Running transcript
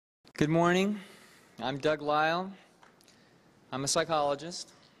Good morning. I'm Doug Lyle. I'm a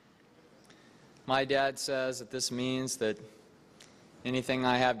psychologist. My dad says that this means that anything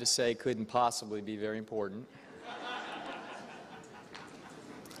I have to say couldn't possibly be very important.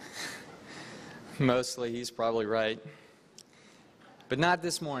 Mostly, he's probably right. But not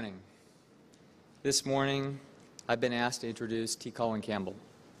this morning. This morning, I've been asked to introduce T. Colin Campbell.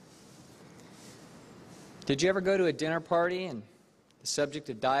 Did you ever go to a dinner party and the subject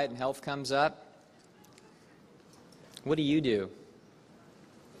of diet and health comes up? What do?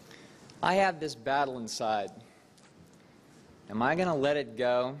 I have this battle inside. Am I going to let it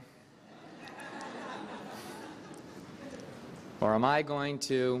go? Or am I going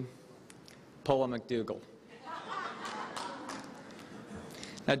to pull a McDougall?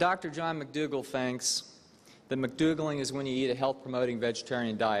 Now, Dr. John McDougall thinks that McDougalling is when you eat a health-promoting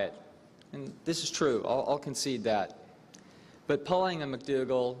vegetarian diet. And this is true. I'll concede that. But pulling a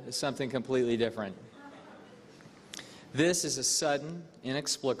McDougall is something completely different. This is a sudden,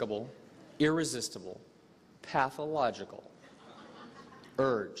 inexplicable, irresistible, pathological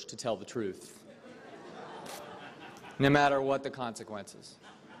urge to tell the truth, no matter what the consequences.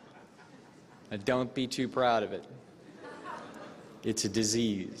 Now, don't be too proud of it. It's a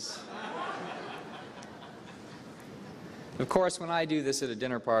disease. Of course, when I do this at a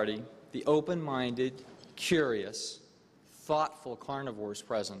dinner party, the open-minded, curious, thoughtful carnivores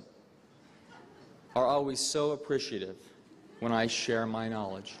present are always so appreciative when I share my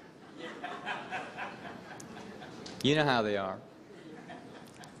knowledge. You know how they are.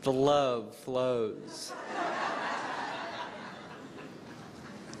 The love flows.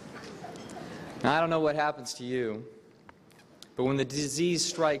 Now, I don't know what happens to you, but when the disease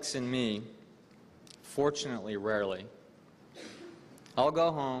strikes in me, fortunately rarely, I'll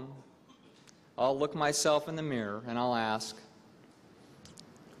go home, I'll look myself in the mirror, and I'll ask,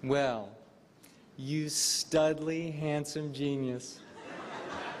 well, you studly, handsome genius,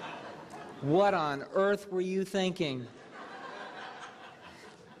 what on earth were you thinking?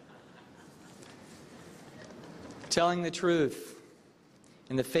 Telling the truth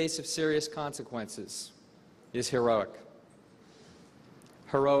in the face of serious consequences is heroic.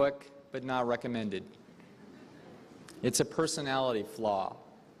 Heroic, but not recommended. It's a personality flaw,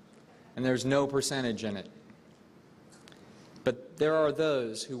 and there's no percentage in it. But there are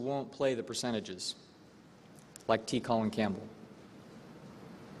those who won't play the percentages, like T. Colin Campbell.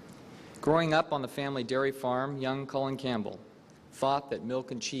 Growing up on the family dairy farm, young Colin Campbell thought that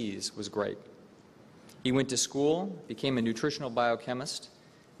milk and cheese was great. He went to school, became a nutritional biochemist,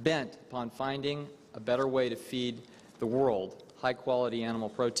 bent upon finding a better way to feed the world high-quality animal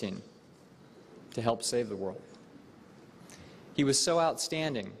protein to help save the world. He was so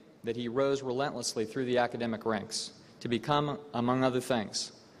outstanding that he rose relentlessly through the academic ranks to become, among other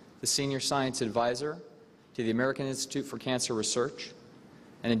things, the senior science advisor to the American Institute for Cancer Research,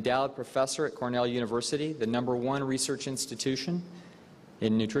 an endowed professor at Cornell University, the #1 research institution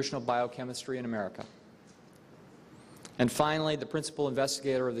in nutritional biochemistry in America. And finally, the principal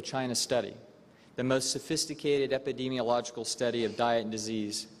investigator of the China study, the most sophisticated epidemiological study of diet and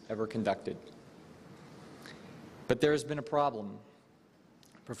disease ever conducted. But there has been a problem.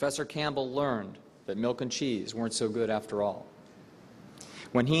 Professor Campbell learned that milk and cheese weren't so good after all.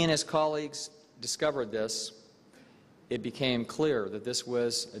 When he and his colleagues discovered this, it became clear that this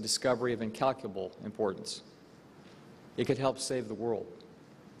was a discovery of incalculable importance. It could help save the world,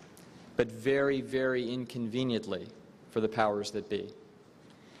 but very, very inconveniently for the powers that be.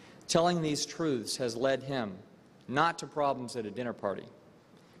 Telling these truths has led him not to problems at a dinner party,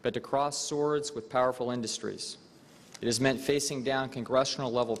 but to cross swords with powerful industries. It has meant facing down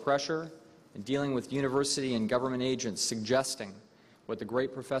congressional-level pressure and dealing with university and government agents suggesting what the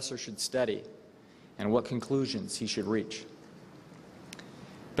great professor should study and what conclusions he should reach.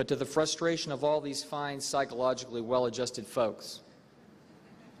 But to the frustration of all these fine, psychologically well-adjusted folks,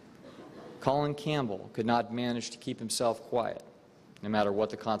 Colin Campbell could not manage to keep himself quiet, no matter what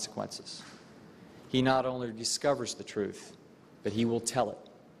the consequences. He not only discovers the truth, but he will tell it.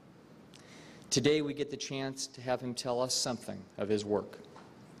 Today we get the chance to have him tell us something of his work.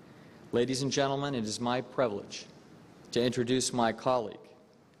 Ladies and gentlemen, it is my privilege to introduce my colleague,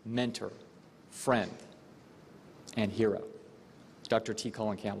 mentor, friend, and hero, Dr. T.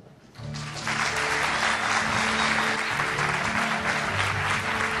 Colin Campbell.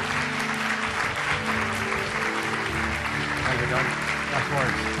 Thank you, Doug. Last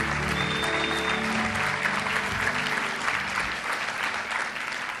words.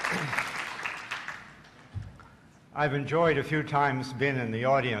 I've enjoyed a few times being in the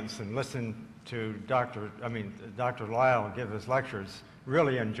audience and listened to Dr. Lyle give his lectures.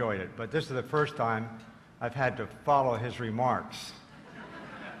 Really enjoyed it, but this is the first time I've had to follow his remarks.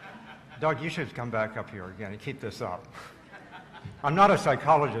 Doug, you should come back up here again and keep this up. I'm not a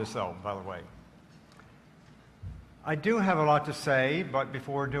psychologist, though, by the way. I do have a lot to say, but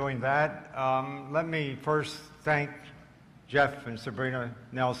before doing that, let me first thank Jeff and Sabrina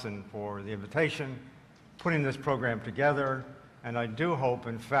Nelson for the invitation, putting this program together, and I do hope,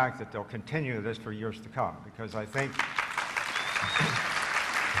 in fact, that they'll continue this for years to come, because I think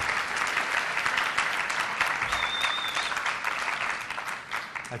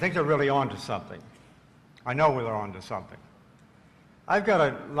they're really on to something. I know they're on to something. I've got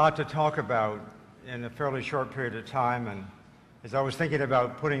a lot to talk about in a fairly short period of time, and as I was thinking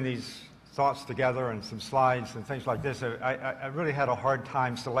about putting these thoughts together and some slides and things like this, I really had a hard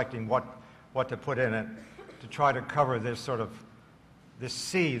time selecting what to put in it to try to cover this sort of, this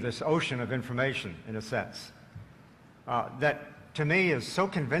sea, this ocean of information, in a sense, that to me is so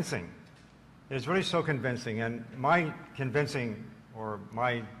convincing. It is really so convincing, and my convincing, or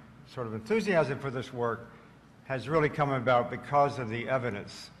my sort of enthusiasm for this work has really come about because of the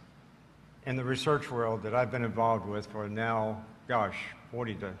evidence in the research world that I've been involved with for now, gosh,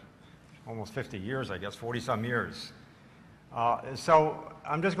 40 to almost 50 years, I guess, 40-some years. So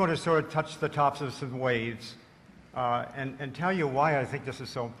I'm just going to sort of touch the tops of some waves and tell you why I think this is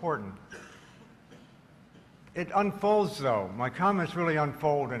so important. It unfolds, though. My comments really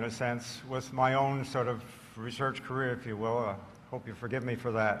unfold, in a sense, with my own sort of research career, if you will. I hope you forgive me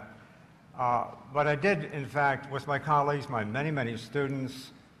for that. But I did, in fact, with my colleagues, my many, many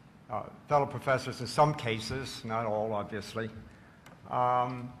students, fellow professors in some cases, not all, obviously,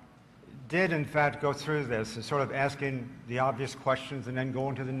 did, in fact, go through this and sort of asking the obvious questions and then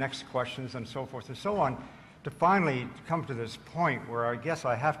going to the next questions and so forth and so on to finally come to this point where I guess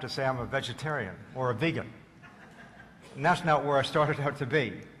I have to say I'm a vegetarian or a vegan. And that's not where I started out to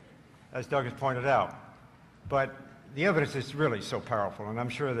be, as Doug has pointed out. But the evidence is really so powerful, and I'm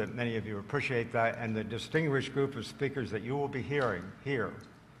sure that many of you appreciate that, and the distinguished group of speakers that you will be hearing here,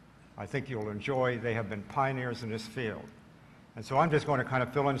 I think you'll enjoy. They have been pioneers in this field. And so I'm just going to kind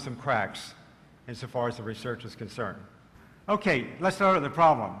of fill in some cracks insofar as the research is concerned. Okay, let's start with the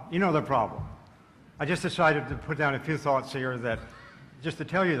problem. You know the problem. I just decided to put down a few thoughts here that, just to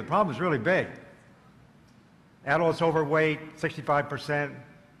tell you, the problem is really big. Adults overweight, 65%,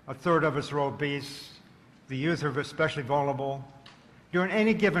 a third of us are obese, the youth are especially vulnerable. During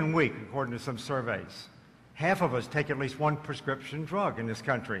any given week, according to some surveys, half of us take at least one prescription drug in this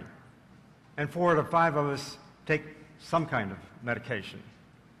country, and 4 out of 5 of us take some kind of medication.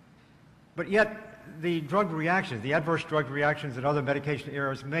 But yet, the drug reactions, the adverse drug reactions and other medication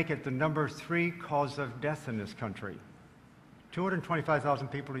errors make it the number 3 cause of death in this country. 225,000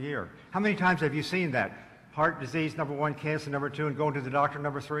 people a year. How many times have you seen that? Heart disease, number 1, cancer, number 2, and going to the doctor,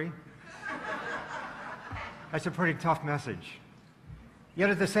 number 3? That's a pretty tough message. Yet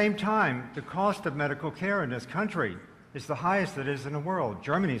at the same time, the cost of medical care in this country is the highest it is in the world.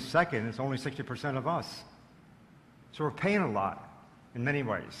 Germany's second, it's only 60% of us. So we're paying a lot in many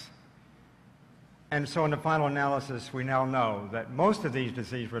ways. And so in the final analysis, we now know that most of these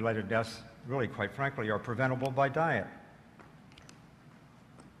disease-related deaths, really quite frankly, are preventable by diet.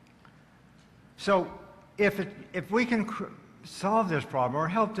 So if we can solve this problem or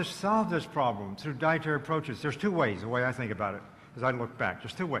help to solve this problem through dietary approaches, there's 2 ways, the way I think about it, as I look back.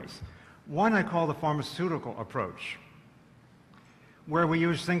 There's 2 ways. One I call the pharmaceutical approach, where we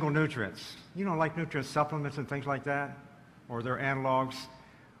use single nutrients, you know, like nutrient supplements and things like that, or their analogs,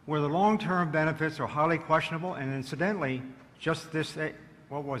 where the long-term benefits are highly questionable. And incidentally, just this,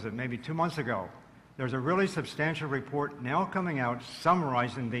 what was it, maybe 2 months ago, there's a really substantial report now coming out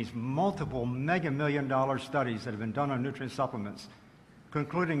summarizing these multiple mega-million-dollar studies that have been done on nutrient supplements,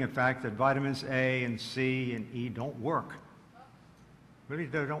 concluding, in fact, that vitamins A and C and E don't work. Really,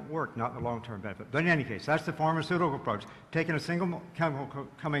 they don't work, not in the long-term benefit. But in any case, that's the pharmaceutical approach, taking a single chemical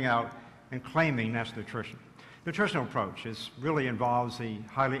coming out and claiming that's nutrition. Nutritional approach really involves the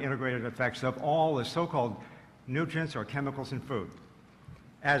highly integrated effects of all the so-called nutrients or chemicals in food,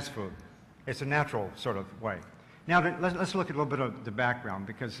 as food. It's a natural sort of way. Now, let's look at a little bit of the background,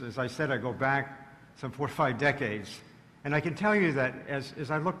 because as I said, I go back some 4 or 5 decades, and I can tell you that as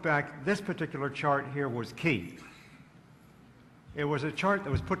I look back, this particular chart here was key. It was a chart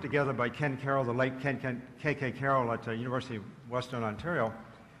that was put together by Ken Carroll, the late K.K. Carroll at the University of Western Ontario,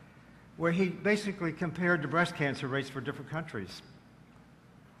 where he basically compared the breast cancer rates for different countries.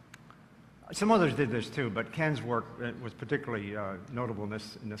 Some others did this too, but Ken's work was particularly notable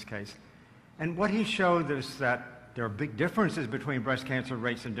in this case. And what he showed is that there are big differences between breast cancer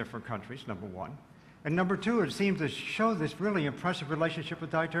rates in different countries, number one. And number two, it seems to show this really impressive relationship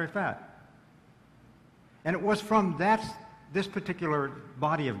with dietary fat. And it was from this particular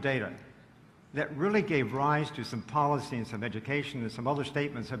body of data that really gave rise to some policy and some education and some other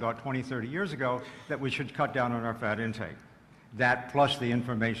statements about 20, 30 years ago that we should cut down on our fat intake. That plus the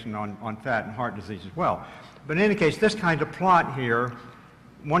information on fat and heart disease as well. But in any case, this kind of plot here,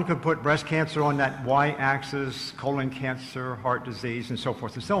 one could put breast cancer on that y-axis, colon cancer, heart disease, and so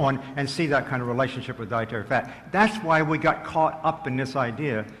forth and so on, and see that kind of relationship with dietary fat. That's why we got caught up in this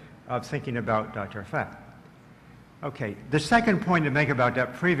idea of thinking about dietary fat. Okay, the second point to make about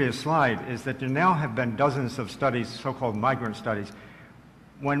that previous slide is that there now have been dozens of studies, so-called migrant studies,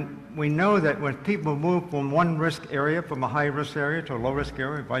 when we know that when people move from one risk area, from a high-risk area to a low-risk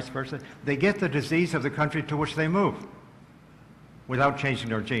area, vice versa, they get the disease of the country to which they move without changing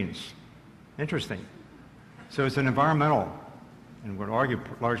their genes. Interesting. So it's an environmental, and would argue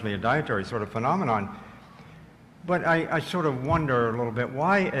largely a dietary sort of phenomenon. But I sort of wonder a little bit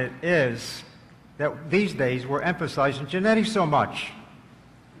why it is that these days we're emphasizing genetics so much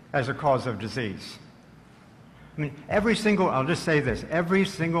as a cause of disease. I mean, I'll just say this, every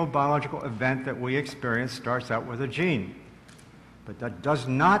single biological event that we experience starts out with a gene. But that does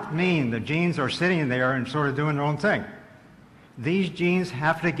not mean the genes are sitting there and sort of doing their own thing. These genes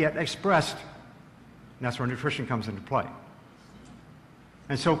have to get expressed, and that's where nutrition comes into play.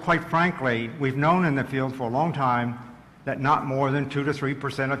 And so, quite frankly, we've known in the field for a long time that not more than 2 to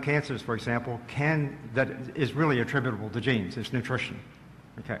 3% of cancers, for example, that is really attributable to genes. It's nutrition.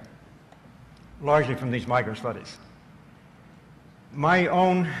 Okay. Largely from these migrant studies. My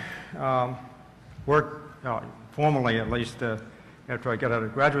own work, formally at least, after I got out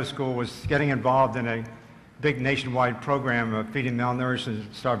of graduate school, was getting involved in a big nationwide program of feeding malnourished and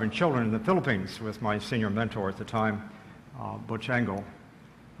starving children in the Philippines with my senior mentor at the time, Butch Engel.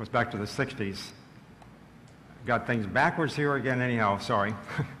 It goes back to the 60s. Got things backwards here again anyhow, sorry.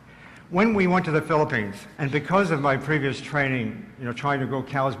 When we went to the Philippines, and because of my previous training, trying to grow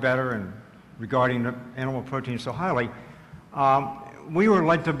cows better and regarding animal protein so highly, we were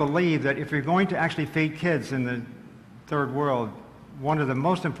led to believe that if you're going to actually feed kids in the third world, one of the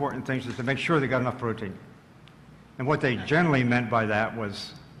most important things is to make sure they got enough protein. And what they generally meant by that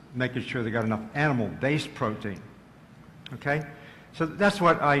was making sure they got enough animal-based protein. Okay? So that's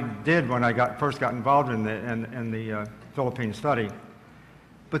what I did when I first got involved in the Philippine study.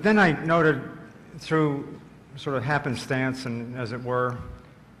 But then I noted through sort of happenstance and, as it were,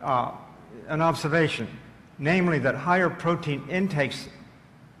 an observation, namely that higher protein intakes,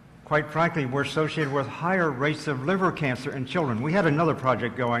 quite frankly, were associated with higher rates of liver cancer in children. We had another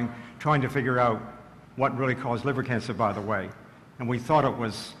project going trying to figure out what really caused liver cancer, by the way, and we thought it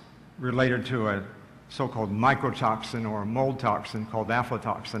was related to a so-called mycotoxin or a mold toxin called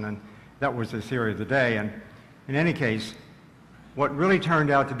aflatoxin, and that was the theory of the day. And in any case, what really turned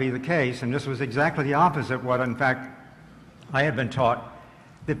out to be the case, and this was exactly the opposite what, in fact, I had been taught,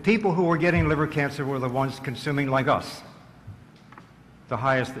 the people who were getting liver cancer were the ones consuming, like us, the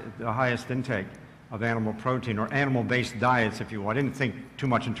highest intake of animal protein, or animal-based diets, if you will. I didn't think too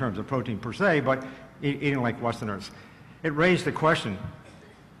much in terms of protein per se, but eating like Westerners. It raised the question,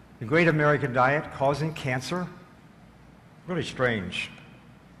 the great American diet causing cancer? Really strange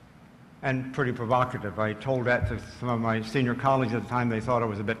and pretty provocative. I told that to some of my senior colleagues at the time. They thought I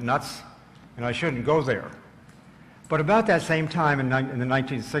was a bit nuts, and I shouldn't go there. But about that same time in the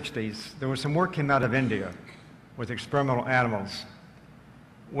 1960s, there was some work came out of India with experimental animals,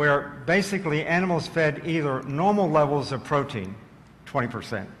 where basically animals fed either normal levels of protein,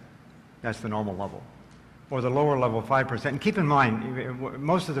 20%, that's the normal level, or the lower level, 5%. And keep in mind,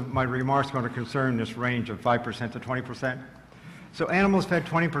 most of my remarks are going to concern this range of 5% to 20%. So animals fed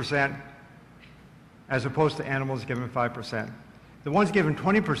 20% as opposed to animals given 5%. The ones given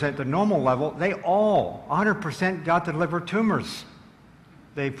 20%, the normal level, they all, 100% got the liver tumors.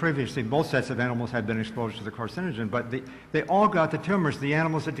 They previously, both sets of animals had been exposed to the carcinogen, but they all got the tumors. The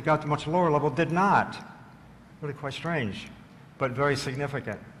animals that got the much lower level did not. Really quite strange, but very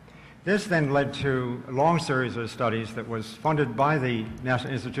significant. This then led to a long series of studies that was funded by the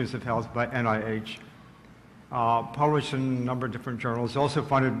National Institutes of Health, by NIH, published in a number of different journals, also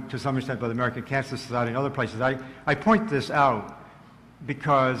funded to some extent by the American Cancer Society and other places. I point this out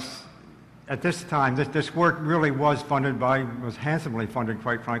because at this time, this work really was handsomely funded,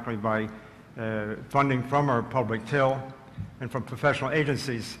 quite frankly, by funding from our public till and from professional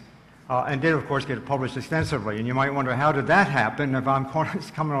agencies, and did, of course, get published extensively. And you might wonder, how did that happen if I'm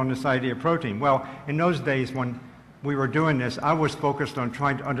coming on this idea of protein? Well, in those days when we were doing this, I was focused on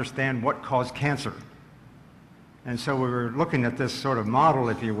trying to understand what caused cancer. And so we were looking at this sort of model,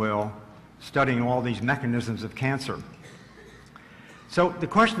 if you will, studying all these mechanisms of cancer. So the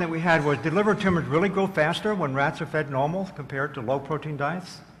question that we had was, did liver tumors really grow faster when rats are fed normal compared to low-protein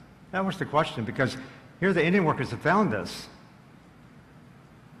diets? That was the question, because here the Indian workers have found this.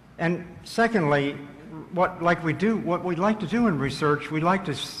 And secondly, what we like to do in research, we like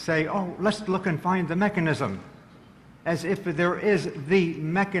to say, oh, let's look and find the mechanism, as if there is the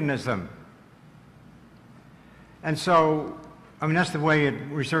mechanism. And so, I mean, that's the way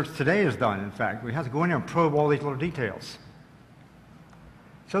research today is done, in fact. We have to go in there and probe all these little details.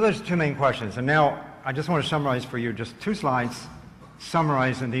 So there's two main questions. And now, I just want to summarize for you just 2 slides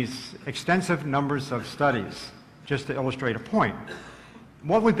summarizing these extensive numbers of studies, just to illustrate a point.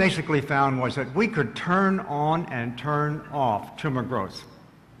 What we basically found was that we could turn on and turn off tumor growth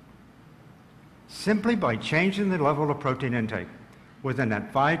simply by changing the level of protein intake within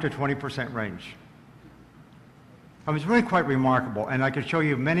that 5 to 20% range. It was really quite remarkable, and I could show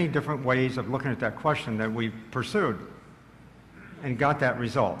you many different ways of looking at that question that we pursued and got that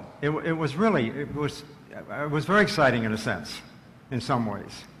result. It was very exciting in a sense, in some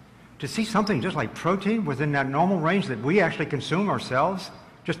ways. To see something just like protein within that normal range that we actually consume ourselves,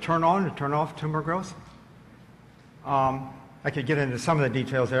 just turn on and turn off tumor growth. I could get into some of the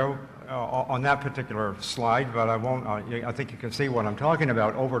details there on that particular slide, but I won't. I think you can see what I'm talking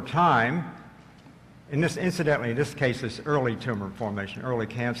about. Over time, incidentally, in this case, it's early tumor formation, early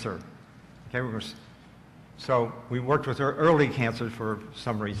cancer. Okay, so we worked with early cancers for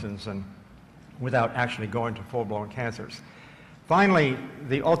some reasons, and without actually going to full-blown cancers. Finally,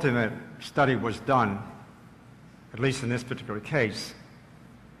 the ultimate study was done, at least in this particular case,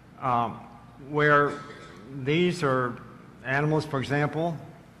 where these are animals, for example,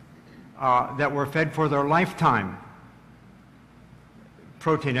 that were fed for their lifetime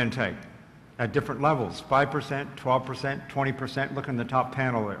protein intake at different levels, 5%, 12%, 20%. Look in the top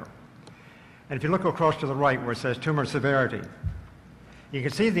panel there. And if you look across to the right where it says tumor severity, you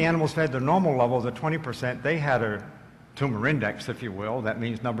can see the animals fed the normal level, the 20%, they had a tumor index, if you will. That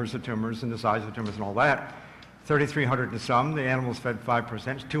means numbers of tumors and the size of tumors and all that. 3,300 to some. The animals fed 5%,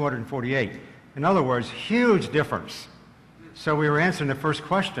 it's 248. In other words, huge difference. So we were answering the first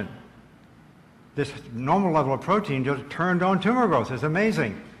question. This normal level of protein just turned on tumor growth. It's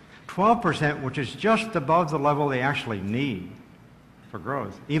amazing. 12%, which is just above the level they actually need for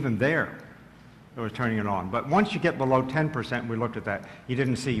growth. Even there, it was turning it on. But once you get below 10%, we looked at that, you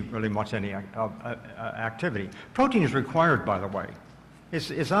didn't see really much any activity. Protein is required, by the way.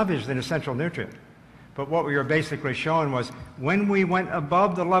 It's obviously an essential nutrient. But what we were basically showing was when we went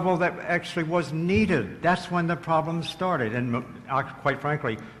above the level that actually was needed, that's when the problem started. And quite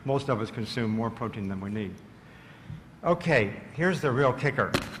frankly, most of us consume more protein than we need. Okay, here's the real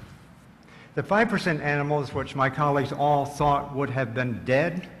kicker. The 5% animals, which my colleagues all thought would have been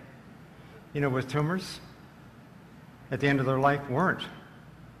dead, with tumors at the end of their life, weren't.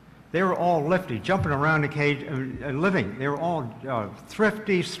 They were all lifty, jumping around the cage, living. They were all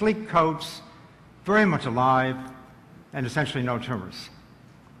thrifty, sleek coats, very much alive, and essentially no tumors.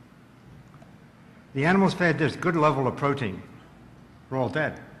 The animals fed this good level of protein were all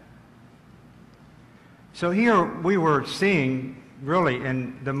dead. So here we were seeing, really,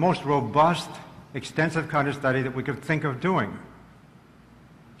 in the most robust, extensive kind of study that we could think of doing,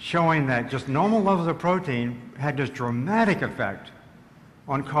 showing that just normal levels of protein had this dramatic effect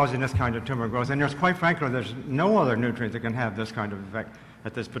on causing this kind of tumor growth. And there's, quite frankly, there's no other nutrient that can have this kind of effect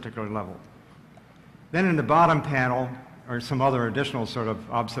at this particular level. Then in the bottom panel are some other additional sort of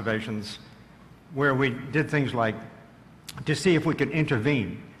observations where we did things like to see if we could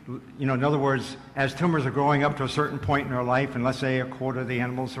intervene. In other words, as tumors are growing up to a certain point in their life, and let's say a quarter of the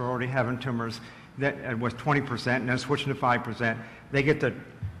animals are already having tumors that with 20% and then switching to 5%, they get to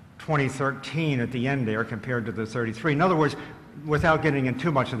 2013 at the end there compared to the 33. In other words, without getting into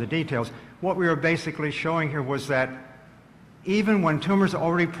too much of the details, what we were basically showing here was that even when tumors are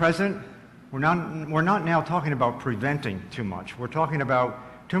already present, we're not now talking about preventing too much. We're talking about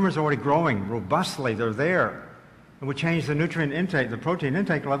tumors already growing robustly. They're there. And we change the nutrient intake, the protein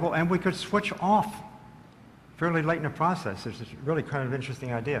intake level, and we could switch off fairly late in the process. It's a really kind of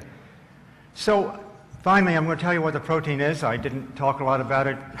interesting idea. So finally, I'm going to tell you what the protein is. I didn't talk a lot about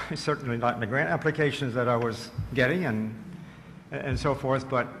it, certainly not in the grant applications that I was getting and so forth,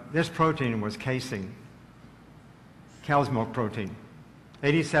 but this protein was casein, cow's milk protein.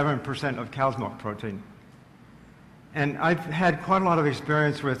 87% of cow's milk protein. And I've had quite a lot of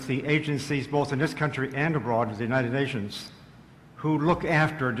experience with the agencies, both in this country and abroad, the United Nations, who look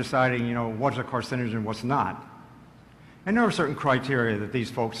after deciding, what's a carcinogen, what's not. And there are certain criteria that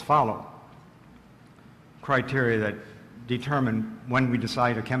these folks follow. criteria that determine when we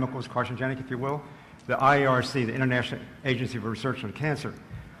decide a chemical is carcinogenic, if you will. The IARC, the International Agency for Research on Cancer.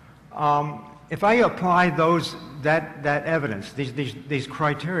 If I apply that evidence, these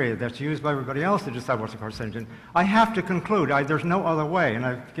criteria that's used by everybody else to decide what's a carcinogen, I have to conclude there's no other way. And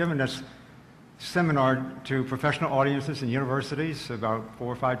I've given this seminar to professional audiences in universities about 4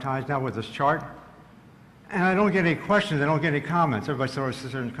 or 5 times now with this chart. And I don't get any questions, I don't get any comments. Everybody sort of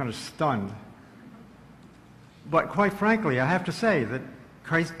sits there and kind of stunned. But quite frankly, I have to say that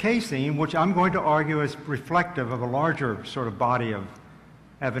casein, which I'm going to argue is reflective of a larger sort of body of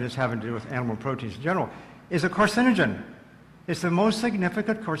evidence having to do with animal proteins in general, is a carcinogen. It's the most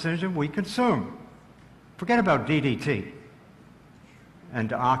significant carcinogen we consume. Forget about DDT and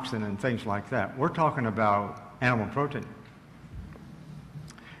dioxin and things like that. We're talking about animal protein.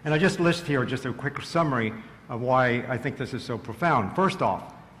 And I just list here just a quick summary of why I think this is so profound. First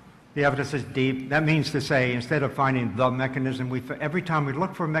off, the evidence is deep. That means to say, instead of finding the mechanism, every time we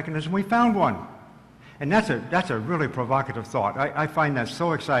look for a mechanism, we found one. And that's a really provocative thought. I find that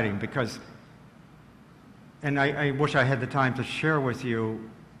so exciting because, and I wish I had the time to share with you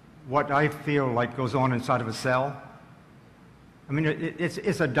what I feel like goes on inside of a cell. I mean,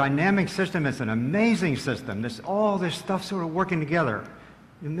 it's a dynamic system. It's an amazing system. There's all this stuff sort of working together.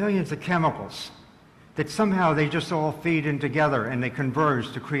 Millions of chemicals that somehow they just all feed in together and they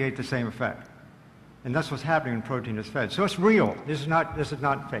converge to create the same effect. And that's what's happening when protein is fed. So it's real. This is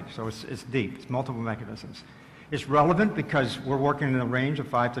not fake. So it's deep. It's multiple mechanisms. It's relevant because we're working in the range of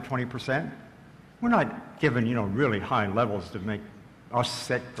 5 to 20%. We're not given, really high levels to make us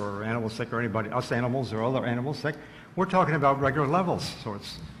sick or animals sick or anybody, us animals or other animals sick. We're talking about regular levels, so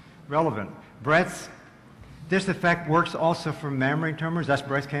it's relevant. Breast. This effect works also for mammary tumors, that's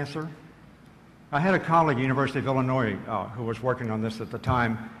breast cancer. I had a colleague at the University of Illinois who was working on this at the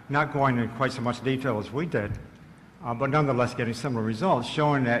time, not going into quite so much detail as we did, but nonetheless getting similar results,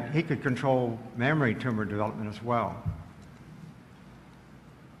 showing that he could control mammary tumor development as well.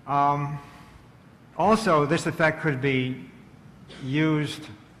 Also, this effect could be used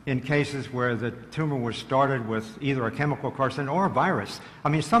in cases where the tumor was started with either a chemical carcinogen or a virus. I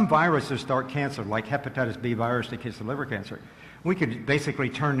mean, some viruses start cancer, like hepatitis B virus in the case of liver cancer. We could basically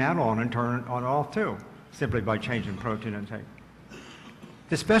turn that on and turn it on off too, simply by changing protein intake.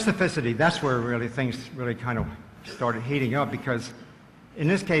 The specificity, that's where really things really kind of started heating up, because in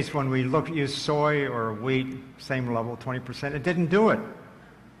this case, when we use soy or wheat, same level, 20%, it didn't do it.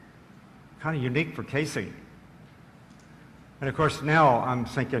 Kind of unique for casein. And of course, now I'm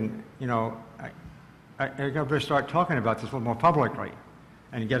thinking, I better start talking about this a little more publicly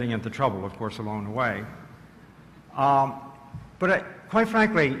and getting into trouble, of course, along the way. But quite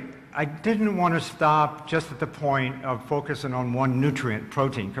frankly, I didn't want to stop just at the point of focusing on one nutrient,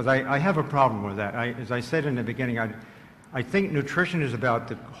 protein, because I have a problem with that. As I said in the beginning, I think nutrition is about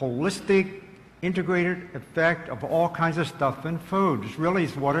the holistic, integrated effect of all kinds of stuff in food. It really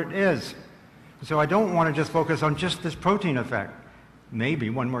is what it is. So I don't want to just focus on just this protein effect.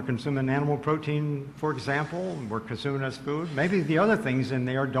 Maybe when we're consuming animal protein, for example, we're consuming as food, maybe the other things in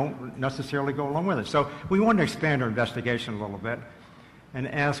there don't necessarily go along with it. So we wanted to expand our investigation a little bit and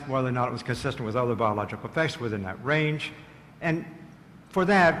ask whether or not it was consistent with other biological effects within that range. And for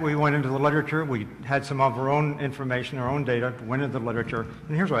that, we went into the literature. We had some of our own information, our own data, went into the literature.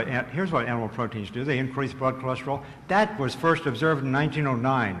 And here's what animal proteins do. They increase blood cholesterol. That was first observed in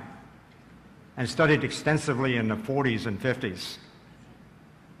 1909 and studied extensively in the 40s and 50s.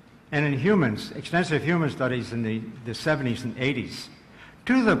 And in humans, extensive human studies in the 70s and 80s,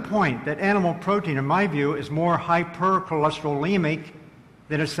 to the point that animal protein, in my view, is more hypercholesterolemic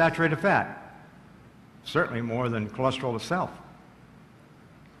than a saturated fat. Certainly more than cholesterol itself.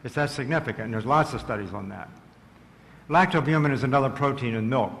 It's that significant, and there's lots of studies on that. Lactoalbumin is another protein in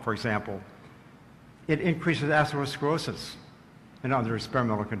milk, for example. It increases atherosclerosis and other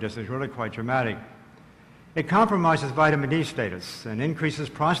experimental conditions, really quite dramatic. It compromises vitamin D status and increases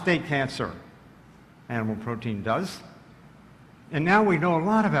prostate cancer. Animal protein does. And now we know a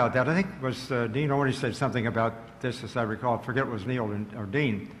lot about that. I think it was Dean already said something about this, as I recall. I forget if it was Neil or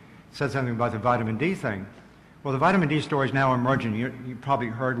Dean. Said something about the vitamin D thing. Well, the vitamin D story is now emerging. You probably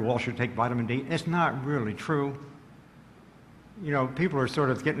heard we all should take vitamin D. It's not really true. People are sort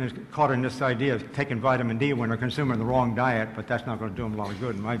of getting caught in this idea of taking vitamin D when they're consuming the wrong diet, but that's not going to do them a lot of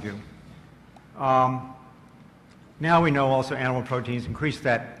good, in my view. Now we know also animal proteins increase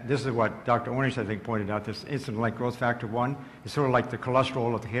that. This is what Dr. Ornish, I think, pointed out, this insulin-like growth factor 1. It's sort of like the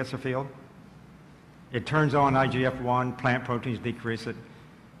cholesterol of the cancer field. It turns on IGF-1, plant proteins decrease it,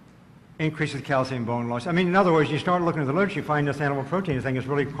 increases calcium bone loss. I mean, in other words, you start looking at the literature, you find this animal protein thing is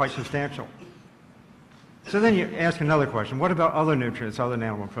really quite substantial. So then you ask another question. What about other nutrients other than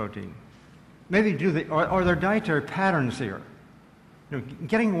animal protein? Maybe are there dietary patterns here? You know,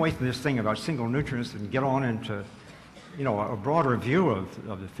 getting away from this thing about single nutrients and get on into, you know, a broader view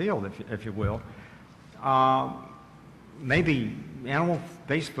of the field, if you will. Maybe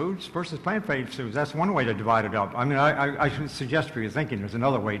animal-based foods versus plant-based foods. That's one way to divide it up. I mean, I should suggest for your thinking there's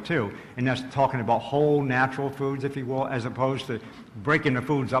another way too, and that's talking about whole natural foods, if you will, as opposed to breaking the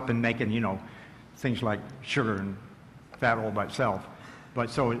foods up and making, you know, things like sugar and fat all by itself. But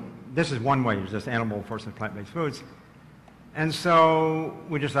so this is one way, is just animal versus plant-based foods. And so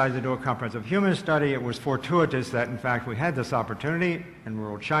we decided to do a comprehensive human study. It was fortuitous that, in fact, we had this opportunity in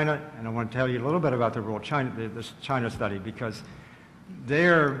rural China, and I want to tell you a little bit about the rural China, this China study, because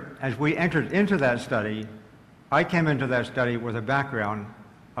there, as we entered into that study, I came into that study with a background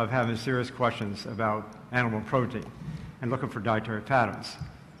of having serious questions about animal protein and looking for dietary patterns.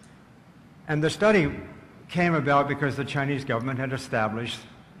 And the study came about because the Chinese government had established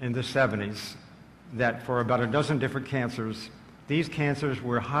in the 70s that for about a dozen different cancers, these cancers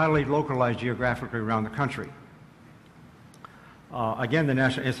were highly localized geographically around the country. Again, the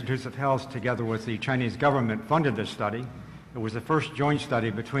National Institutes of Health, together with the Chinese government, funded this study. It was the first joint study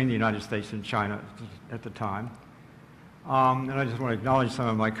between the United States and China at the time. And I just want to acknowledge some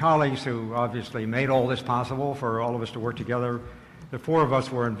of my colleagues who obviously made all this possible for all of us to work together. The four of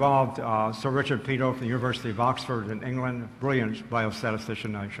us were involved. Sir Richard Peto from the University of Oxford in England, brilliant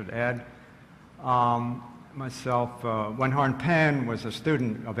biostatistician, I should add. Myself, Wenharn Pan was a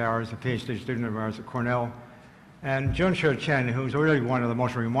student of ours, a PhD student of ours at Cornell. And Junsho Chen, who's really one of the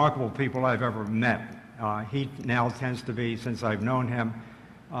most remarkable people I've ever met. He now tends to be, since I've known him,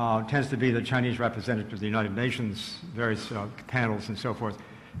 tends to be the Chinese representative of the United Nations, various panels and so forth.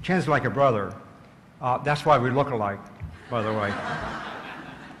 Chen's like a brother. That's why we look alike, by the way.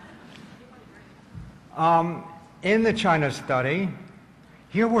 In the China study,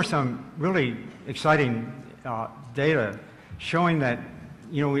 here were some really exciting data showing that,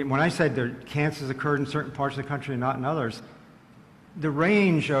 you know, when I said that cancers occurred in certain parts of the country and not in others, the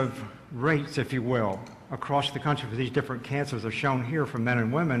range of rates, if you will, across the country for these different cancers are shown here for men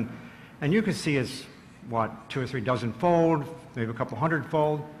and women. And you can see it's, what, 2 or 3 dozen-fold, maybe a couple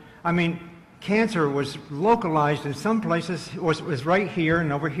hundred-fold. I mean, cancer was localized in some places, was right here,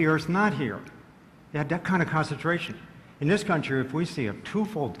 and over here it's not here. It had that kind of concentration. In this country, if we see a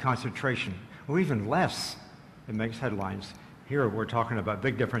 2-fold concentration, or even less, it makes headlines. Here we're talking about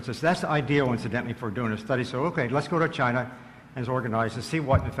big differences. That's ideal, incidentally, for doing a study. So, okay, let's go to China and organize to see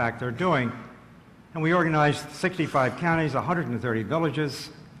what, in fact, they're doing. And we organized 65 counties, 130 villages,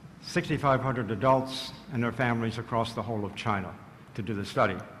 6,500 adults and their families across the whole of China to do the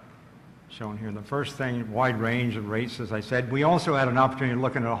study. Shown here in the first thing, wide range of rates, as I said. We also had an opportunity to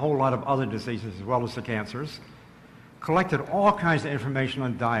look at a whole lot of other diseases as well as the cancers. Collected all kinds of information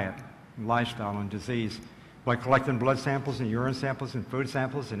on diet, and lifestyle, and disease by collecting blood samples and urine samples and food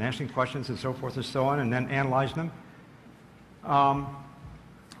samples and asking questions and so forth and so on, and then analyzing them.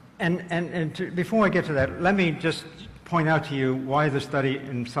 Before I get to that, let me just point out to you why the study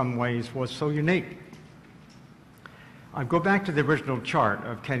in some ways was so unique. I go back to the original chart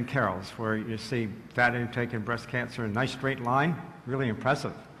of Ken Carroll's, where you see fat intake and breast cancer in a nice straight line, really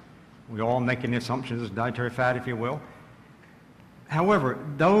impressive. We all making assumptions as dietary fat, if you will. However,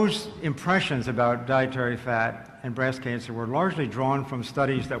 those impressions about dietary fat and breast cancer were largely drawn from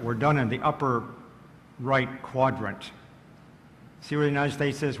studies that were done in the upper right quadrant. See where the United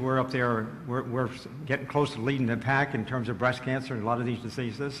States is? We're up there. We're getting close to leading the pack in terms of breast cancer and a lot of these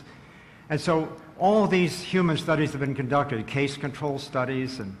diseases. And so all of these human studies have been conducted, case control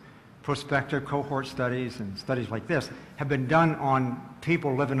studies and prospective cohort studies and studies like this have been done on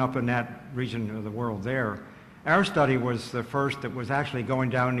people living up in that region of the world there. Our study was the first that was actually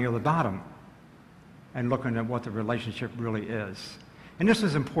going down near the bottom and looking at what the relationship really is. And this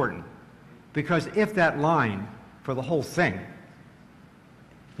is important because if that line for the whole thing,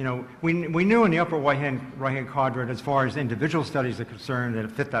 you know, we knew in the upper right-hand quadrant as far as individual studies are concerned that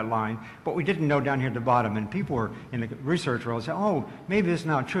it fit that line, but we didn't know down here at the bottom. And people were in the research world saying, oh, maybe this is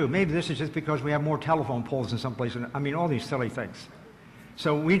not true. Maybe this is just because we have more telephone poles in some places. I mean, all these silly things.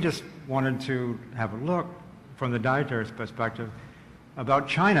 So we just wanted to have a look from the dietary perspective about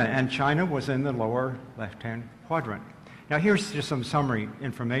China, and China was in the lower left-hand quadrant. Now here's just some summary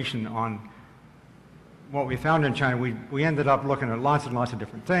information on what we found in China. We ended up looking at lots and lots of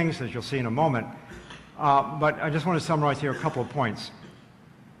different things, as you'll see in a moment. But I just want to summarize here a couple of points.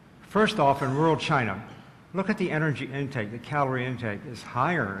 First off, in rural China, look at the energy intake. The calorie intake is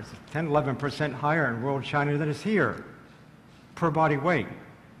higher. It's 10, 11% higher in rural China than is here, per body weight.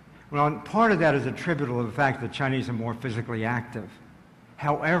 Well, part of that is attributable to the fact that the Chinese are more physically active.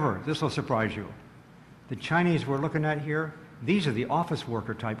 However, this will surprise you. The Chinese we're looking at here, these are the office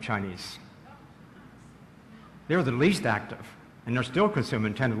worker type Chinese. They're the least active, and they're still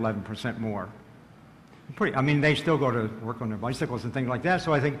consuming 10 to 11% more. I mean, they still go to work on their bicycles and things like that,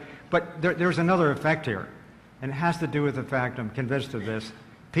 so I think, but there's another effect here, and it has to do with the fact, I'm convinced of this,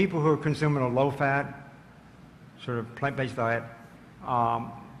 people who are consuming a low-fat, sort of plant-based diet,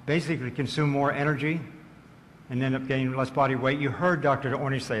 basically consume more energy and end up gaining less body weight. You heard Dr.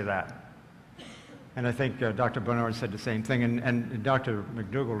 Orney say that. And I think Dr. Bernard said the same thing, and Dr.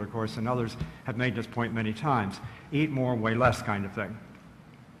 McDougall, of course, and others have made this point many times. Eat more, weigh less kind of thing.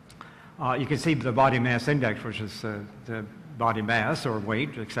 You can see the body mass index, which is the body mass or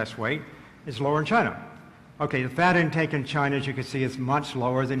weight, excess weight, is lower in China. Okay, the fat intake in China, as you can see, is much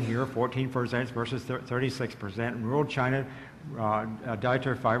lower than here, 14% versus 36%. In rural China,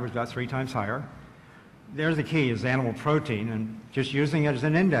 dietary fiber is about 3 times higher. There's the key, is animal protein, and just using it as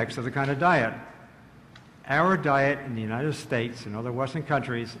an index of the kind of diet. Our diet in the United States and other Western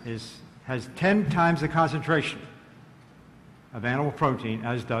countries has 10 times the concentration of animal protein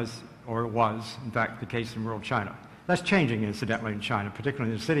as does, or was, in fact, the case in rural China. That's changing, incidentally, in China,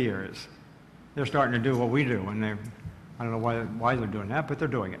 particularly in the city areas. They're starting to do what we do, and I don't know why they're doing that, but they're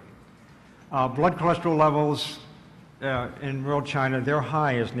doing it. Blood cholesterol levels in rural China, their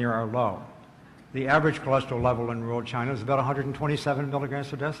high is near our low. The average cholesterol level in rural China is about 127 milligrams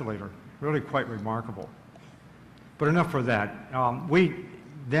per deciliter. Really quite remarkable. But enough for that. We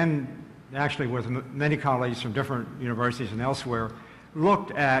then, actually with many colleagues from different universities and elsewhere,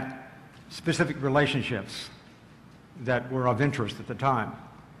 looked at specific relationships that were of interest at the time.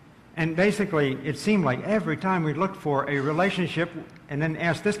 And basically, it seemed like every time we looked for a relationship and then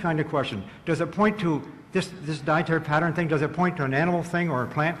asked this kind of question, does it point to this dietary pattern thing, does it point to an animal thing or a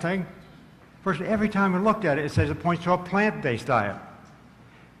plant thing? First, every time we looked at it, it says it points to a plant-based diet.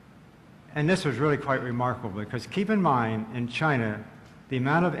 And this was really quite remarkable because keep in mind, in China, the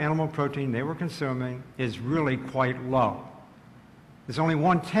amount of animal protein they were consuming is really quite low. It's only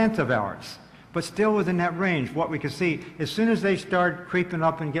 1/10 of ours, but still within that range. What we can see, as soon as they start creeping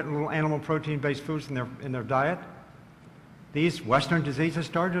up and getting little animal protein-based foods in their diet, these Western diseases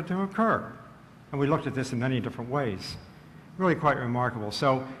started to occur. And we looked at this in many different ways. Really quite remarkable.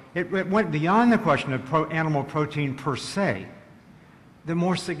 So it went beyond the question of animal protein per se. The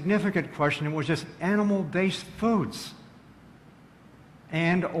more significant question was just animal-based foods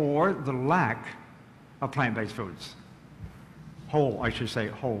and or the lack of plant-based foods. Whole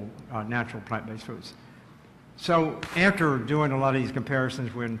natural plant-based foods. So after doing a lot of these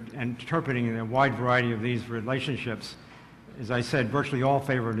comparisons and interpreting a wide variety of these relationships, as I said, virtually all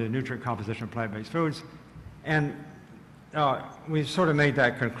favor the nutrient composition of plant-based foods. And we sort of made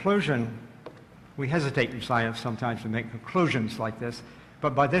that conclusion. We hesitate in science sometimes to make conclusions like this,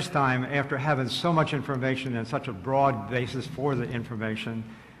 but by this time, after having so much information and such a broad basis for the information,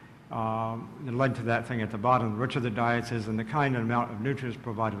 it led to that thing at the bottom. The richer the diet is and the kind and amount of nutrients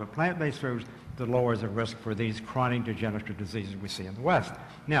provided by plant-based foods, the lower is the risk for these chronic degenerative diseases we see in the West.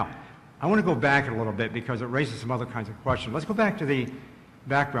 Now, I want to go back a little bit because it raises some other kinds of questions. Let's go back to the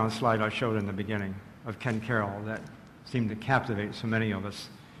background slide I showed in the beginning of Ken Carroll that seemed to captivate so many of us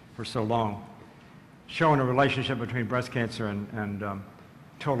for so long, showing a relationship between breast cancer and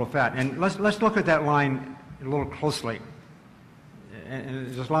total fat. And let's look at that line a little closely.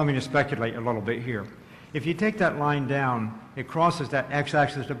 And just allow me to speculate a little bit here. If you take that line down, it crosses that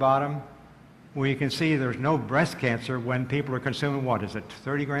x-axis at the bottom, where you can see there's no breast cancer when people are consuming, what is it,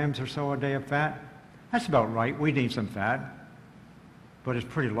 30 grams or so a day of fat? That's about right. We need some fat, but it's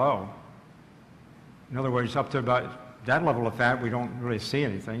pretty low. In other words, up to about that level of fat, we don't really see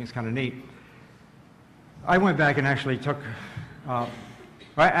anything. It's kind of neat. I went back and actually took, Ken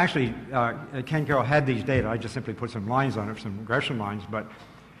Carroll had these data. I just simply put some lines on it, some regression lines. But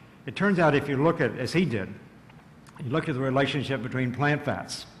it turns out if you look at, as he did, you look at the relationship between plant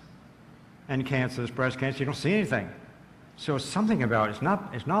fats and cancers, breast cancer, you don't see anything. So it's something about it.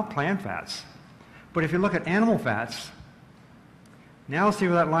 It's not plant fats. But if you look at animal fats, now see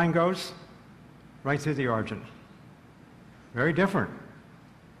where that line goes? Right through the origin. Very different.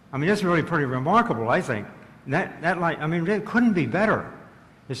 I mean, that's really pretty remarkable, I think. That line, I mean, it couldn't be better.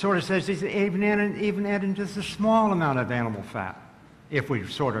 It sort of says even adding just a small amount of animal fat. If we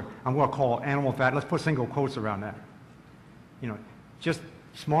sort of, I'm going to call animal fat, let's put single quotes around that. You know, just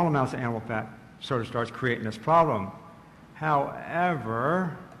small amounts of animal fat sort of starts creating this problem.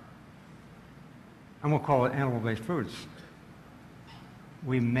 However, I'm going to call it animal-based foods.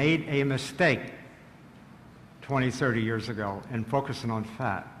 We made a mistake 20, 30 years ago in focusing on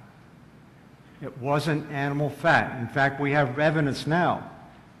fat. It wasn't animal fat. In fact, we have evidence now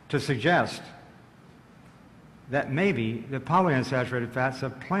to suggest that maybe the polyunsaturated fats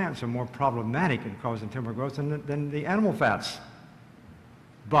of plants are more problematic in causing tumor growth than the animal fats.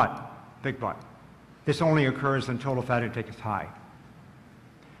 But, big but, this only occurs when total fat intake is high.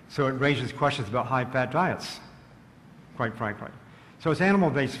 So it raises questions about high-fat diets, quite frankly. So it's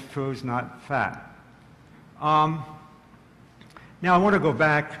animal-based foods, not fat. Now I want to go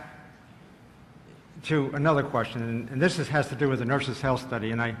back to another question, and this has to do with the Nurses' Health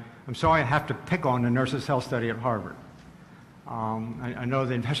Study, and I'm sorry I have to pick on the Nurses' Health Study at Harvard. I know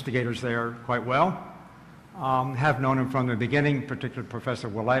the investigators there quite well, have known him from the beginning, particularly Professor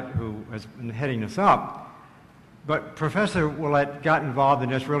Willett, who has been heading this up. But Professor Willett got involved in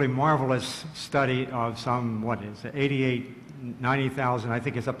this really marvelous study of some, 90,000, I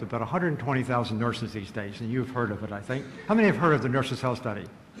think it's up to about 120,000 nurses these days, and you've heard of it, I think. How many have heard of the Nurses' Health Study?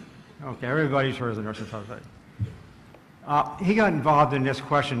 Okay, everybody's heard of the Nurses' Health Study. He got involved in this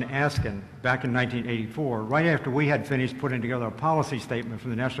question asking back in 1984, right after we had finished putting together a policy statement from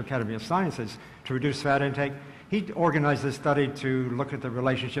the National Academy of Sciences to reduce fat intake. He organized this study to look at the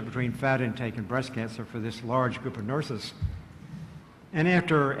relationship between fat intake and breast cancer for this large group of nurses. And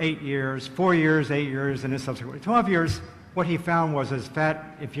after 8 years, 4 years, 8 years, and then subsequently 12 years, what he found was as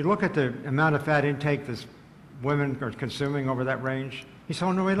fat, if you look at the amount of fat intake that women are consuming over that range, he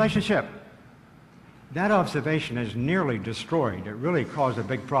saw no relationship. That observation is nearly destroyed. It really caused a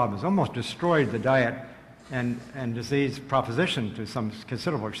big problem. It's almost destroyed the diet and disease proposition to some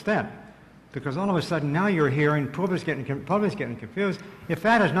considerable extent. Because all of a sudden now you're hearing, public's getting confused. If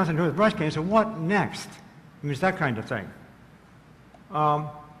fat has nothing to do with breast cancer, what next? I mean, it's that kind of thing. I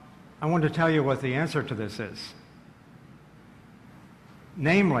want to tell you what the answer to this is.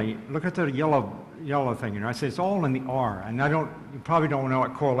 Namely, look at the yellow thing here. I say it's all in the R, and you probably don't know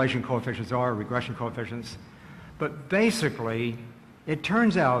what correlation coefficients are, regression coefficients. But basically, it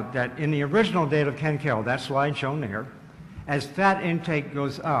turns out that in the original data of Ken Kell, that slide shown there, as fat intake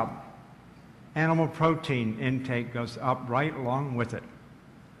goes up, animal protein intake goes up right along with it.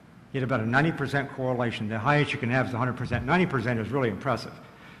 You get about a 90% correlation. The highest you can have is 100%. 90% is really impressive.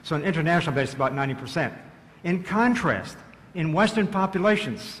 So on an international basis, about 90%. In contrast, in Western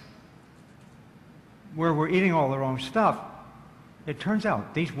populations, where we're eating all the wrong stuff, it turns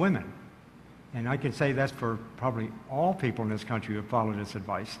out these women, and I can say that's for probably all people in this country who follow this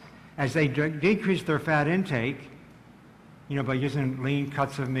advice, as they decrease their fat intake, by using lean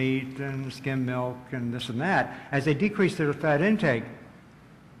cuts of meat and skim milk and this and that, as they decrease their fat intake,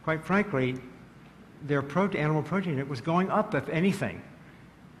 quite frankly, their animal protein, it was going up, if anything.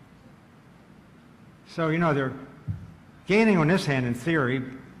 So, they're gaining on this hand in theory,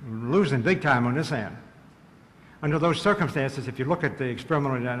 losing big time on this hand. Under those circumstances, if you look at the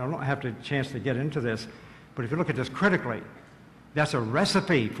experimental data, I don't have the chance to get into this, but if you look at this critically, that's a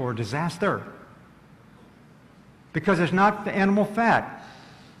recipe for disaster. Because it's not the animal fat,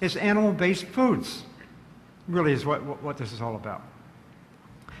 it's animal-based foods, really is what this is all about.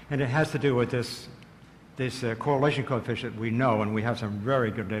 And it has to do with this correlation coefficient we know, and we have some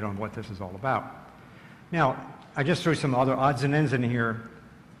very good data on what this is all about. Now, I just threw some other odds and ends in here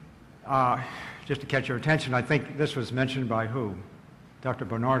just to catch your attention. I think this was mentioned by who? Dr.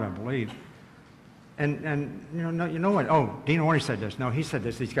 Bernard, I believe. And you know what? Oh, Dean already said this. No, he said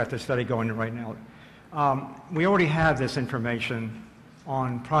this. He's got this study going right now. We already have this information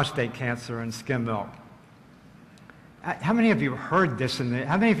on prostate cancer and skim milk. How many of you heard this how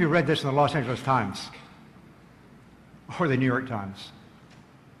many of you read this in the Los Angeles Times? Or the New York Times?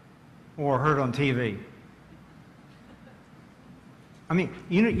 Or heard on TV? I mean,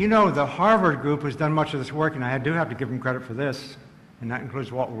 the Harvard group has done much of this work, and I do have to give them credit for this, and that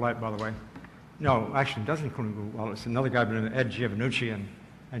includes Walt Willett, by the way. No, actually, it doesn't include Walt. It's another guy by the name of Ed Giovannucci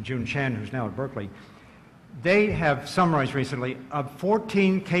and June Chen, who's now at Berkeley. They have summarized recently of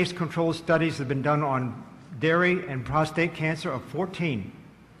 14 case-controlled studies that have been done on dairy and prostate cancer. Of 14,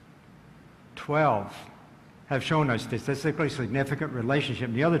 12 have shown a statistically significant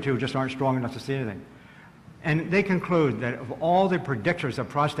relationship. The other two just aren't strong enough to see anything. And they conclude that of all the predictors of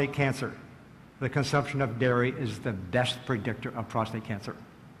prostate cancer, the consumption of dairy is the best predictor of prostate cancer.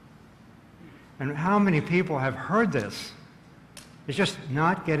 And how many people have heard this? It's just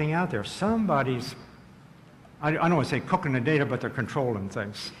not getting out there. Somebody's, I don't want to say cooking the data, but they're controlling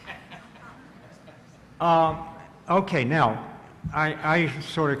things. Okay, now, I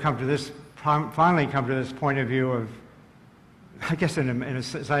sort of finally come to this point of view of, I guess in a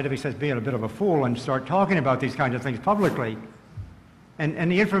scientific sense, being a bit of a fool and start talking about these kinds of things publicly.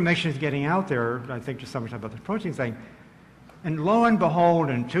 And the information is getting out there, I think to some extent about the protein thing. And lo and behold,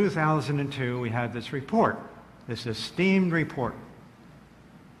 in 2002, we had this report, this esteemed report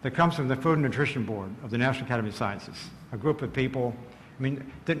that comes from the Food and Nutrition Board of the National Academy of Sciences, a group of people. I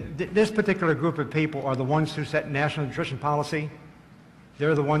mean, this particular group of people are the ones who set national nutrition policy.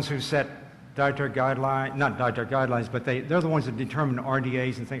 They're the ones who set dietary guidelines, not dietary guidelines, but they're the ones that determine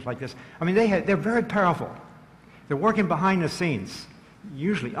RDAs and things like this. I mean, they're very powerful. They're working behind the scenes,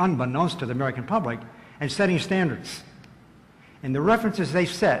 usually unbeknownst to the American public, and setting standards. And the references they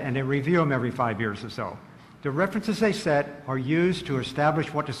set, and they review them every 5 years or so, the references they set are used to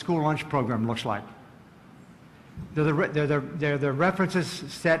establish what the school lunch program looks like. They're the references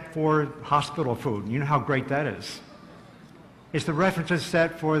set for hospital food. You know how great that is. It's the references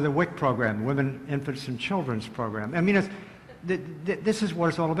set for the WIC program, Women, Infants, and Children's program. I mean, this is what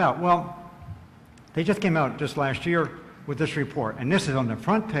it's all about. Well, they just came out just last year with this report, and this is on the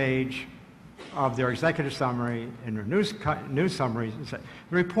front page of their executive summary and their news summaries. The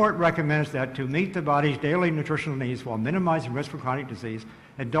report recommends that to meet the body's daily nutritional needs while minimizing risk for chronic disease,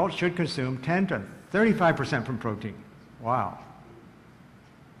 adults should consume 10 to 35% from protein. Wow.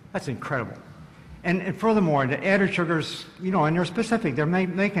 That's incredible. And furthermore, the added sugars, you know, and they're specific. They're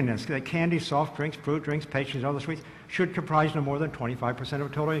making this, that candy, soft drinks, fruit drinks, pastries, other sweets should comprise no more than 25%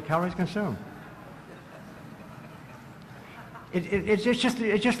 of total calories consumed. It's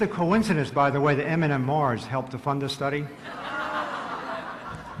just a coincidence, by the way, that M&M Mars helped to fund this study.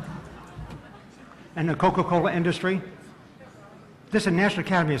 And the Coca-Cola industry. This is National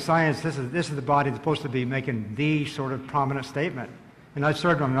Academy of Science. This is the body that's supposed to be making the sort of prominent statement. And I've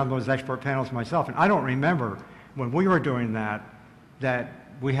served on a number of those expert panels myself, and I don't remember when we were doing that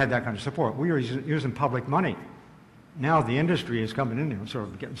we had that kind of support. We were using public money. Now the industry is coming in there and sort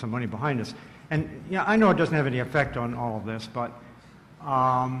of getting some money behind us. And yeah, I know it doesn't have any effect on all of this, but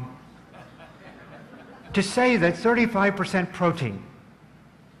to say that 35% protein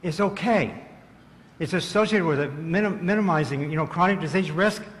is okay, it's associated with it minimizing, you know, chronic disease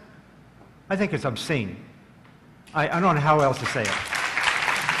risk, I think it's obscene. I don't know how else to say it.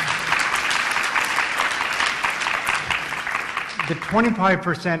 The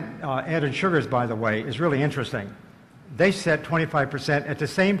 25% added sugars, by the way, is really interesting. They set 25% at the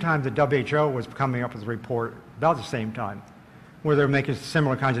same time the WHO was coming up with a report, about the same time, where they're making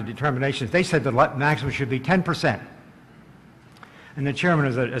similar kinds of determinations. They said the maximum should be 10%. And the chairman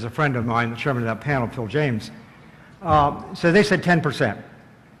is a friend of mine, the chairman of that panel, Phil James. So they said 10%.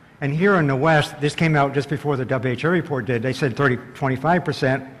 And here in the West, this came out just before the WHO report did, they said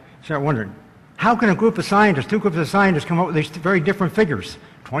 25%. Start wondering, how can a group of scientists, two groups of scientists, come up with these very different figures?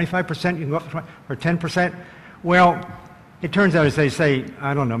 25%, you can go up to 20, or 10%? Well, it turns out, as they say,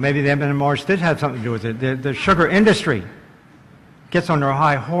 I don't know, maybe the M&M Mars did have something to do with it. The sugar industry gets on their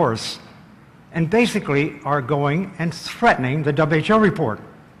high horse and basically are going and threatening the WHO report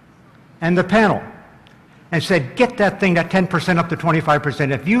and the panel and said, get that thing, that 10% up to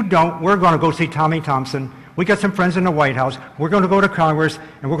 25%. If you don't, we're going to go see Tommy Thompson. We got some friends in the White House. We're going to go to Congress,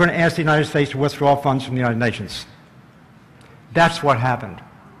 and we're going to ask the United States to withdraw funds from the United Nations. That's what happened.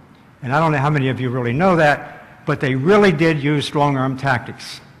 And I don't know how many of you really know that, but they really did use strong-arm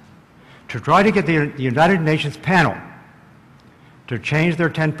tactics to try to get the United Nations panel to change their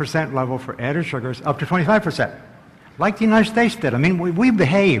 10% level for added sugars up to 25%, like the United States did. I mean, we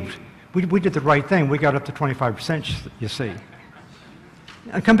behaved. We did the right thing. We got up to 25%, you see.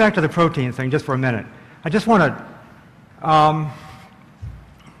 I'll come back to the protein thing just for a minute. I just want to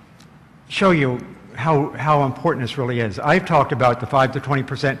show you how important this really is. I've talked about the 5 to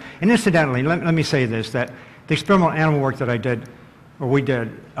 20%. And incidentally, let me say this, that the experimental animal work that I did, or we did,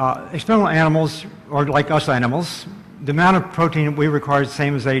 experimental animals, or like us animals, the amount of protein we require is the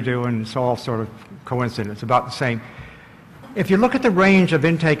same as they do, and it's all sort of coincidence, about the same. If you look at the range of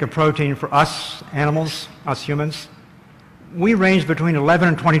intake of protein for us animals, us humans, we range between 11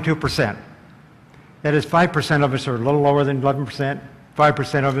 and 22%. That is, 5% of us are a little lower than 11%.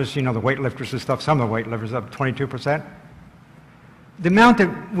 5% of us, you know, the weightlifters and stuff, some of the weightlifters up 22%. The amount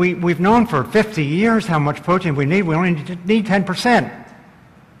that we've known for 50 years how much protein we only need 10%.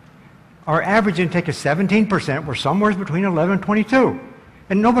 Our average intake is 17%. We're somewhere between 11 and 22.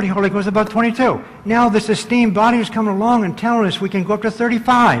 And nobody hardly goes above 22. Now this esteemed body is coming along and telling us we can go up to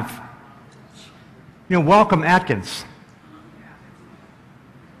 35. You know, welcome Atkins.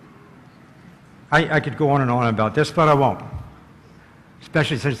 I could go on and on about this, but I won't.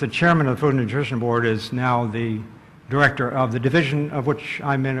 Especially since the chairman of the Food and Nutrition Board is now the director of the division of which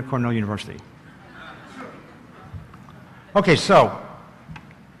I'm in at Cornell University. Okay, so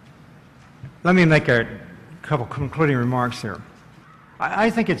let me make a couple concluding remarks here. I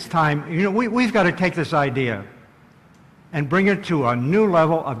think it's time, you know, we've got to take this idea and bring it to a new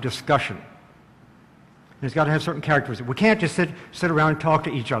level of discussion. And it's got to have certain characteristics. We can't just sit around and talk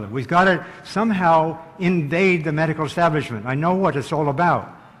to each other. We've got to somehow invade the medical establishment. I know what it's all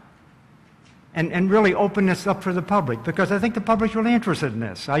about. And really open this up for the public, because I think the public's really interested in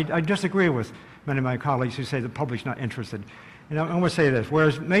this. I disagree with many of my colleagues who say the public's not interested. And I'm going to say this,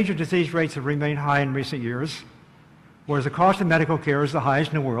 whereas major disease rates have remained high in recent years, whereas the cost of medical care is the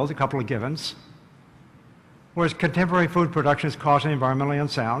highest in the world, a couple of givens, whereas contemporary food production is costly and environmentally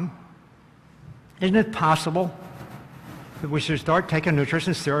unsound, isn't it possible that we should start taking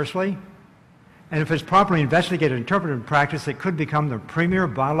nutrition seriously? And if it's properly investigated, interpreted, and practiced, it could become the premier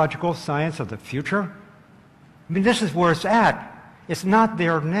biological science of the future? I mean, this is where it's at. It's not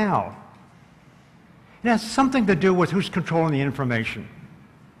there now. It has something to do with who's controlling the information.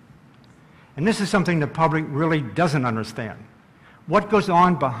 And this is something the public really doesn't understand. What goes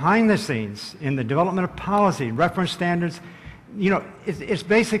on behind the scenes in the development of policy, reference standards, you know, it's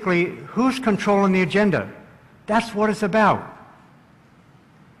basically who's controlling the agenda. That's what it's about.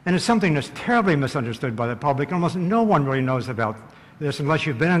 And it's something that's terribly misunderstood by the public. Almost no one really knows about this unless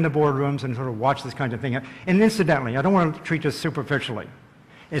you've been in the boardrooms and sort of watched this kind of thing. And incidentally, I don't want to treat this superficially.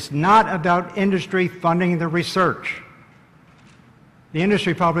 It's not about industry funding the research. The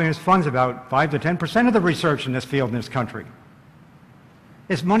industry probably funds about 5 to 10% of the research in this field in this country.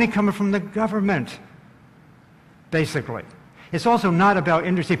 It's money coming from the government, basically. It's also not about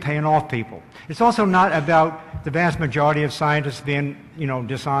industry paying off people. It's also not about the vast majority of scientists being, you know,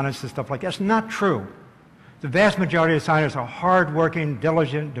 dishonest and stuff like that. It's not true. The vast majority of scientists are hard-working,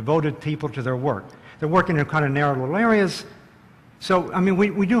 diligent, devoted people to their work. They're working in kind of narrow little areas. So, I mean,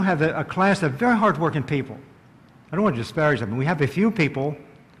 we do have a class of very hard-working people. I don't want to disparage them. We have a few people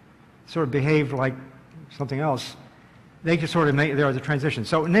sort of behave like something else. They just sort of make the transition.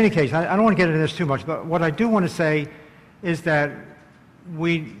 So in any case, I don't want to get into this too much, but what I do want to say is that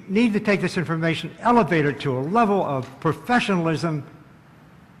we need to take this information, elevate it to a level of professionalism,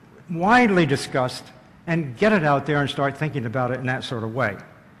 widely discussed, and get it out there and start thinking about it in that sort of way.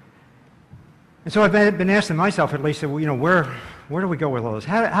 And so I've been asking myself, at least, you know, where do we go with all this?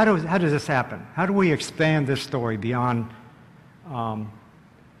 How does this happen? How do we expand this story beyond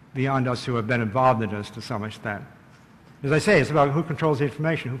us who have been involved in this to some extent? As I say, it's about who controls the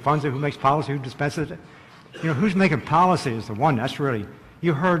information, who funds it, who makes policy, who dispenses it. You know, who's making policy is the one. That's really,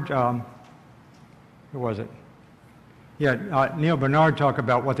 you heard, who was it? Yeah, Neil Bernard talk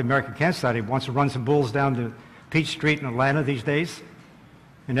about what the American Cancer Society wants to run some bulls down to Peach Street in Atlanta these days,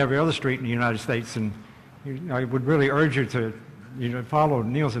 and every other street in the United States. And I would really urge you to follow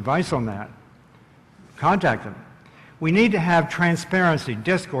Neil's advice on that. Contact them. We need to have transparency,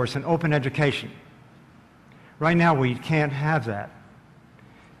 discourse, and open education. Right now, we can't have that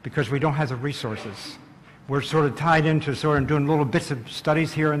because we don't have the resources. We're sort of tied into sort of doing little bits of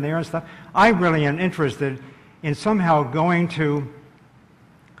studies here and there and stuff. I really am interested in somehow going to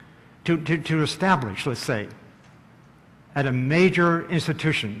establish, let's say, at a major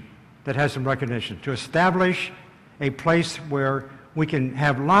institution that has some recognition, to establish a place where we can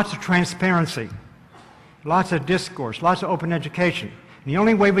have lots of transparency, lots of discourse, lots of open education. And the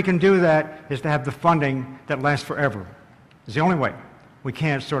only way we can do that is to have the funding that lasts forever. It's the only way. We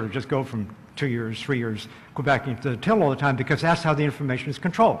can't sort of just go from 2 years, 3 years, go back into the till all the time, because that's how the information is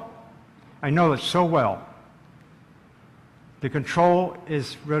controlled. I know it so well. The control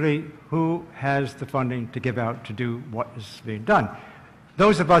is really who has the funding to give out to do what is being done.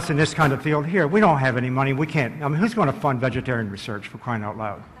 Those of us in this kind of field here, we don't have any money. We can't. I mean, who's going to fund vegetarian research, for crying out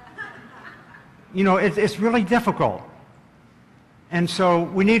loud? You know, it's really difficult. And so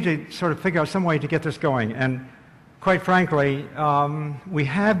we need to sort of figure out some way to get this going. And quite frankly, we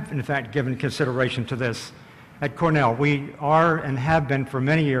have, in fact, given consideration to this at Cornell. We are and have been for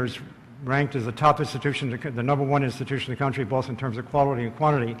many years ranked as the top institution, the number one institution in the country, both in terms of quality and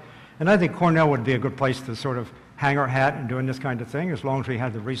quantity. And I think Cornell would be a good place to sort of hang our hat in doing this kind of thing, as long as we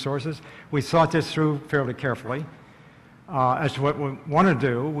had the resources. We thought this through fairly carefully. As to what we want to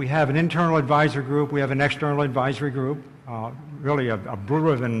do, we have an internal advisory group, we have an external advisory group, really a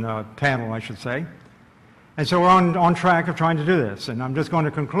blue-ribbon panel, I should say. And so we're on track of trying to do this. And I'm just going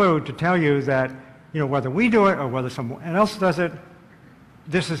to conclude to tell you that, you know, whether we do it or whether someone else does it,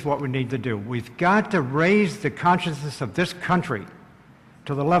 this is what we need to do. We've got to raise the consciousness of this country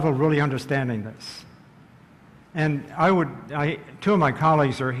to the level of really understanding this. And two of my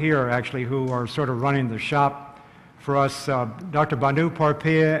colleagues are here, actually, who are sort of running the shop for us. Dr. Banu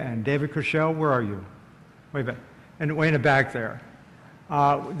Parpia and David Cushell, where are you? Way back. And way in the back there.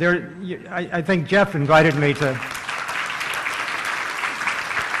 I think Jeff invited me to...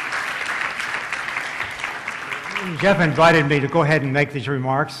 Jeff invited me to go ahead and make these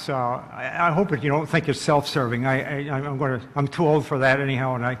remarks. I hope that you don't think it's self-serving. I'm too old for that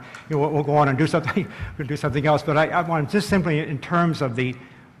anyhow, and we'll go on and do something, else. But I want just simply in terms of the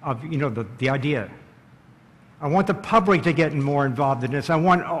idea. I want the public to get more involved in this. I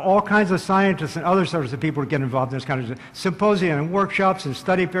want all kinds of scientists and other sorts of people to get involved in this kind of symposium and workshops and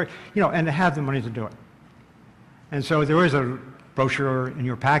study period, and to have the money to do it. And so there is a brochure in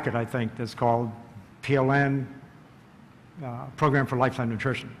your packet, I think, that's called PLN, Program for Lifetime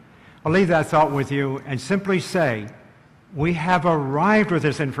Nutrition. I'll leave that thought with you and simply say, we have arrived with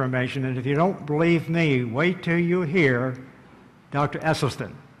this information, and if you don't believe me, wait till you hear Dr.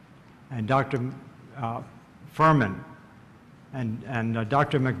 Esselstyn and Dr. Furman and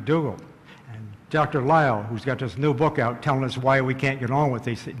Dr. McDougall and Dr. Lyle, who's got this new book out telling us why we can't get on with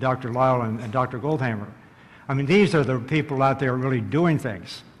these, Dr. Lyle and Dr. Goldhammer. I mean, these are the people out there really doing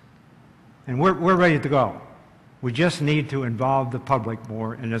things. And we're ready to go. We just need to involve the public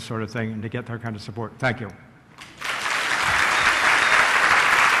more in this sort of thing and to get that kind of support. Thank you.